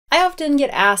often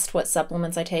get asked what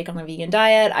supplements I take on a vegan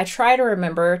diet. I try to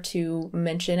remember to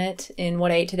mention it in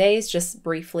What I Ate Today's, just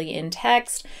briefly in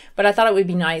text, but I thought it would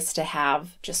be nice to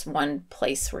have just one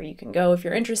place where you can go if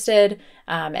you're interested,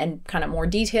 and kind of more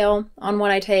detail on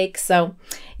what I take. So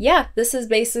yeah, this is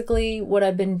basically what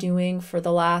I've been doing for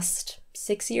the last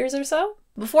 6 years or so.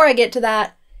 Before I get to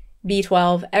that,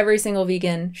 B12. Every single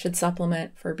vegan should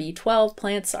supplement for B12.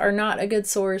 Plants are not a good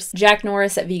source. Jack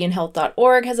Norris at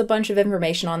veganhealth.org has a bunch of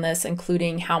information on this,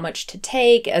 including how much to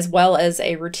take, as well as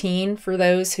a routine for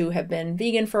those who have been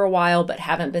vegan for a while but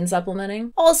haven't been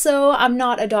supplementing. Also, I'm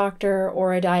not a doctor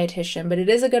or a dietitian, but it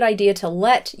is a good idea to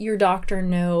let your doctor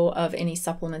know of any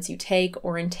supplements you take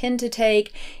or intend to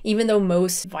take. Even though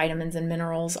most vitamins and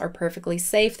minerals are perfectly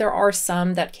safe, there are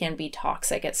some that can be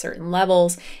toxic at certain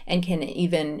levels and can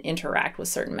even interact with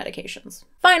certain medications.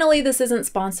 Finally, this isn't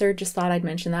sponsored, just thought I'd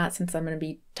mention that since I'm going to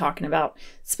be talking about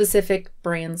specific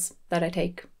brands that I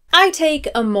take. I take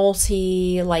a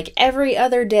multi like every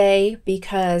other day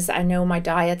because I know my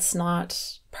diet's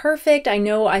not perfect. I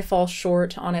know I fall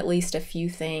short on at least a few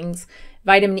things.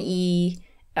 Vitamin E,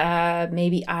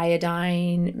 maybe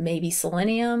iodine, maybe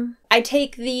selenium. I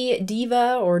take the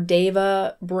Diva or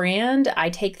Deva brand. I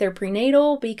take their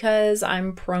prenatal because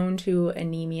I'm prone to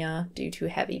anemia due to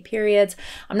heavy periods.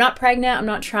 I'm not pregnant. I'm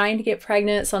not trying to get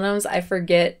pregnant. Sometimes I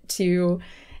forget to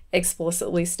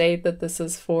explicitly state that this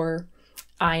is for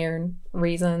iron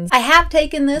reasons. I have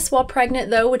taken this while pregnant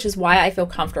though, which is why I feel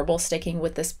comfortable sticking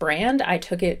with this brand. I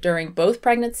took it during both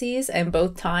pregnancies and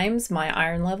both times my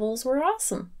iron levels were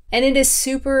awesome. And it is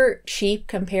super cheap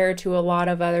compared to a lot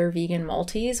of other vegan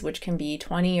multis, which can be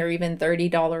 $20 or even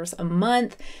 $30 a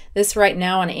month. This right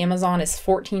now on Amazon is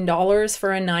 $14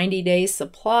 for a 90-day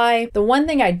supply. The one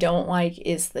thing I don't like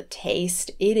is the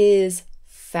taste. It is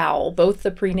foul. Both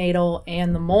the prenatal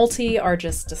and the multi are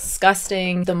just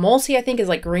disgusting. The multi I think is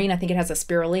like green. I think it has a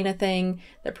spirulina thing.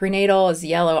 The prenatal is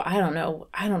yellow. I don't know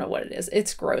what it is.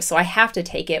 It's gross. So I have to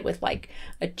take it with like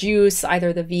a juice,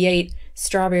 either the V8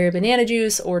 strawberry banana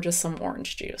juice or just some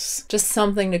orange juice. Just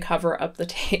something to cover up the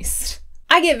taste.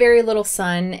 I get very little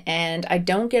sun and I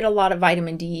don't get a lot of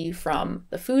vitamin D from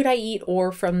the food I eat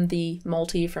or from the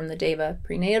multi from the Deva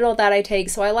prenatal that I take,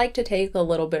 so I like to take a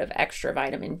little bit of extra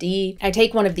vitamin D. I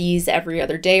take one of these every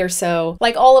other day or so.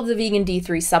 Like all of the vegan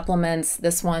D3 supplements,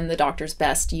 this one, the Doctor's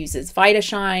Best, uses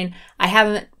VitaShine. I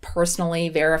haven't personally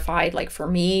verified, like for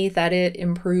me, that it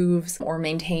improves or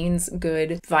maintains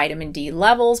good vitamin D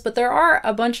levels, but there are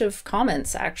a bunch of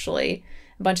comments actually.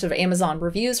 A bunch of Amazon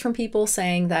reviews from people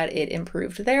saying that it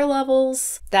improved their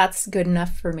levels. That's good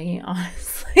enough for me,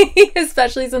 honestly,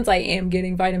 especially since I am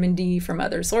getting vitamin D from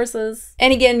other sources.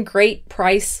 And again, great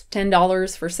price,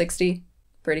 $10 for 60,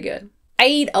 pretty good. I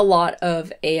eat a lot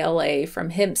of ALA from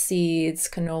hemp seeds,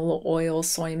 canola oil,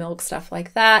 soy milk, stuff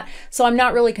like that. So I'm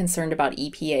not really concerned about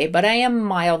EPA, but I am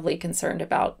mildly concerned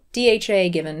about DHA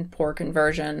given poor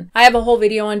conversion. I have a whole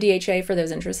video on DHA for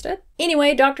those interested.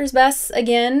 Anyway, Doctor's Best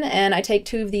again, and I take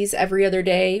 2 of these every other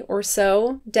day or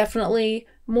so. Definitely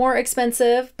more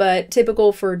expensive, but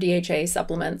typical for DHA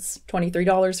supplements,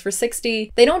 $23 for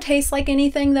 60. They don't taste like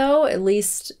anything though, at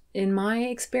least in my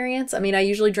experience. I mean, I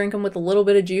usually drink them with a little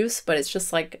bit of juice, but it's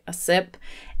just like a sip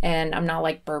and I'm not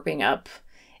like burping up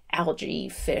algae,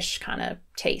 fish kind of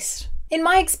taste. In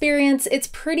my experience, it's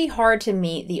pretty hard to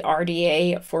meet the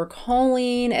RDA for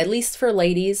choline, at least for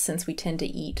ladies, since we tend to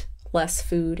eat less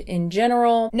food in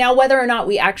general. Now, whether or not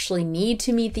we actually need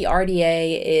to meet the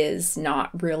RDA is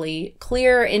not really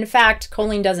clear. In fact,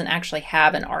 choline doesn't actually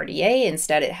have an RDA.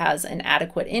 Instead, it has an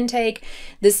adequate intake.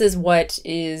 This is what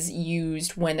is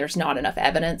used when there's not enough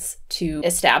evidence to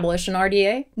establish an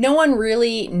RDA. No one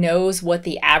really knows what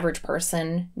the average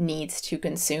person needs to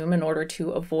consume in order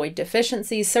to avoid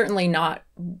deficiencies. Certainly not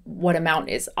what amount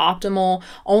is optimal,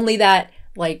 only that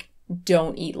like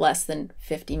don't eat less than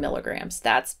 50 milligrams.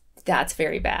 That's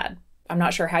very bad. I'm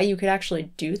not sure how you could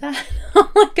actually do that on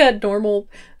like a normal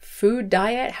food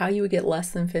diet, how you would get less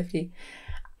than 50.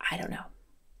 I don't know,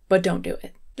 but don't do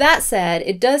it. That said,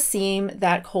 it does seem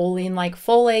that choline, like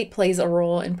folate, plays a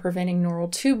role in preventing neural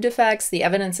tube defects. The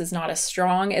evidence is not as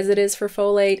strong as it is for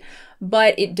folate,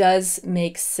 but it does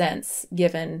make sense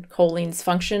given choline's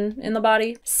function in the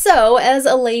body. So as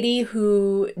a lady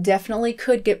who definitely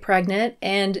could get pregnant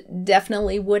and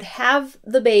definitely would have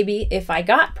the baby if I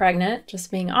got pregnant,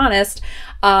 just being honest,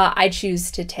 I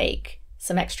choose to take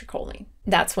some extra choline.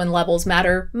 That's when levels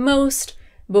matter most,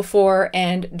 before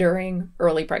and during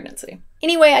early pregnancy.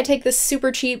 Anyway, I take this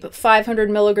super cheap 500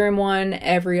 milligram one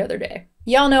every other day.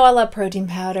 Y'all know I love protein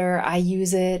powder. I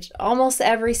use it almost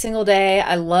every single day.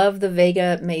 I love the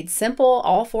Vega Made Simple.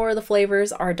 All 4 of the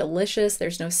flavors are delicious.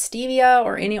 There's no stevia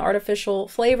or any artificial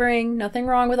flavoring. Nothing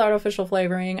wrong with artificial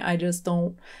flavoring. I just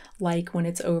don't like when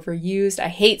it's overused. I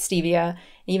hate stevia,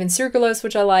 even sucralose,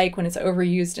 which I like when it's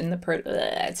overused in the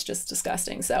it's just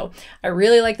disgusting. So I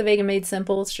really like the Vega Made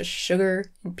Simple. It's just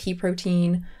sugar and pea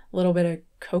protein, a little bit of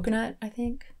coconut, I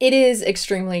think. It is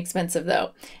extremely expensive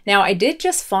though. Now I did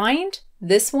just find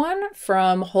this one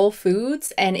from Whole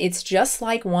Foods, and it's just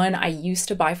like one I used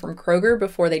to buy from Kroger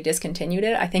before they discontinued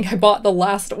it. I think I bought the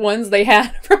last ones they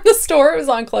had from the store. It was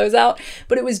on closeout,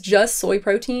 but it was just soy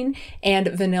protein and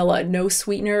vanilla, no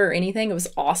sweetener or anything. It was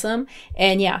awesome.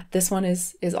 And yeah, this one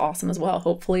is awesome as well.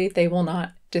 Hopefully they will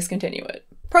not discontinue it.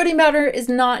 Protein powder is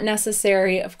not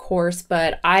necessary, of course,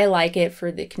 but I like it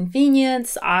for the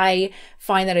convenience. I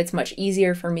find that it's much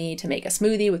easier for me to make a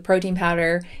smoothie with protein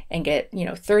powder and get,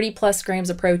 30 plus grams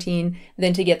of protein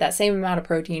than to get that same amount of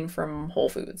protein from Whole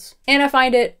Foods. And I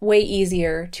find it way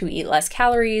easier to eat less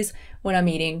calories when I'm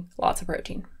eating lots of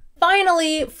protein.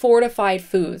 Finally, fortified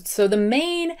foods. So the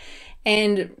main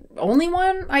and only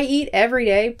one I eat every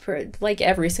day, like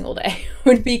every single day,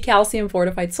 would be calcium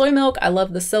fortified soy milk. I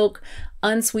love the Silk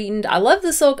unsweetened. I love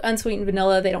the Silk unsweetened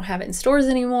vanilla. They don't have it in stores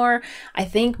anymore. I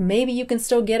think maybe you can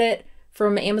still get it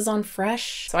from Amazon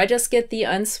Fresh. So I just get the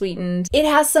unsweetened. It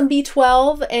has some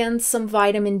B12 and some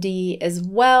vitamin D as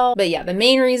well. But yeah, the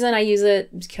main reason I use it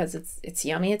is because it's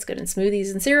yummy. It's good in smoothies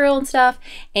and cereal and stuff,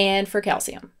 and for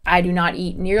calcium. I do not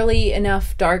eat nearly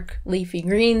enough dark leafy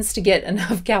greens to get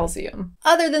enough calcium.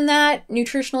 Other than that,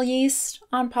 nutritional yeast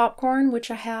on popcorn, which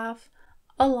I have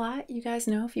a lot. You guys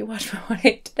know if you watch my What I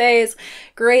Ate Today's.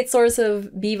 Great source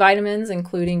of B vitamins,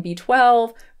 including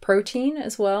B12, protein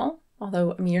as well.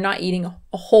 Although, I mean, you're not eating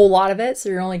a whole lot of it, so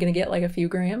you're only going to get like a few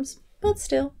grams, but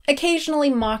still. Occasionally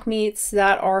mock meats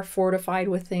that are fortified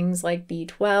with things like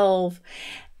B12.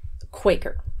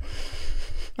 Quaker.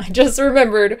 I just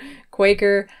remembered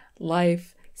Quaker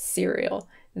Life cereal.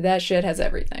 That shit has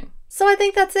everything. So I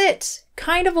think that's it.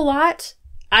 Kind of a lot,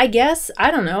 I guess.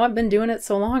 I don't know. I've been doing it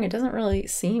so long, it doesn't really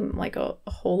seem like a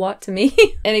whole lot to me.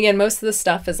 And again, most of the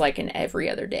stuff is like an every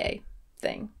other day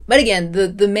thing. But again,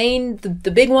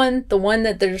 the big one, the one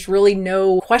that there's really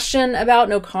no question about,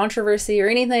 no controversy or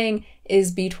anything,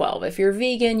 is B12. If you're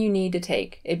vegan, you need to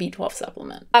take a B12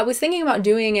 supplement. I was thinking about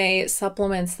doing a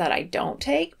supplements that I don't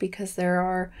take, because there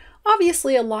are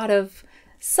obviously a lot of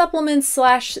supplements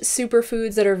slash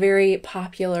superfoods that are very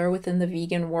popular within the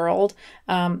vegan world.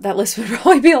 That list would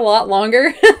probably be a lot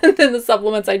longer than the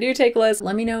supplements I do take list.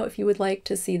 Let me know if you would like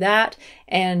to see that,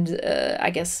 and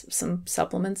I guess some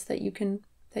supplements that you can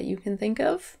think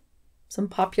of. Some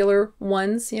popular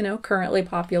ones, currently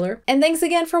popular. And thanks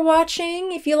again for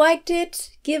watching. If you liked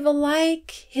it, give a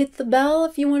like, hit the bell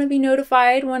if you want to be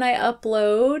notified when I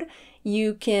upload.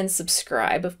 You can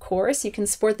subscribe, of course. You can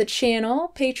support the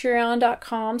channel,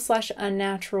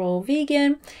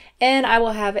 patreon.com/unnaturalvegan, and I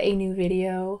will have a new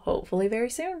video hopefully very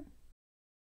soon.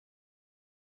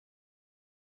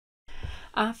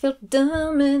 I feel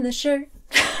dumb in the shirt.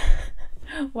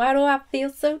 Why do I feel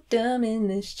so dumb in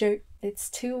this shirt? It's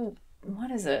too,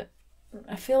 what is it?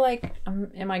 I feel like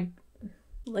I'm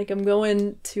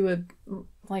going to a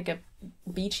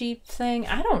beachy thing?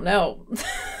 I don't know.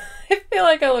 I feel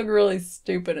like I look really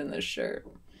stupid in this shirt.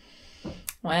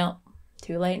 Well,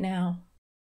 too late now.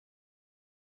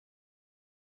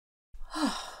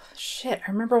 Oh, shit.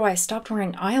 I remember why I stopped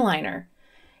wearing eyeliner.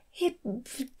 It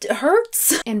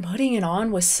hurts. And putting it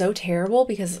on was so terrible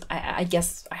because I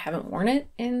guess I haven't worn it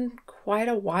in quite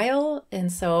a while. And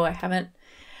so I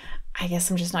guess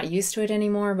I'm just not used to it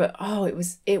anymore. But oh,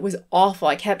 it was awful.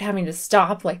 I kept having to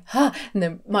stop and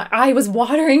then my eye was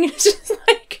watering. It's just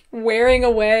wearing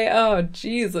away. Oh,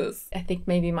 Jesus. I think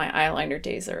maybe my eyeliner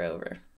days are over.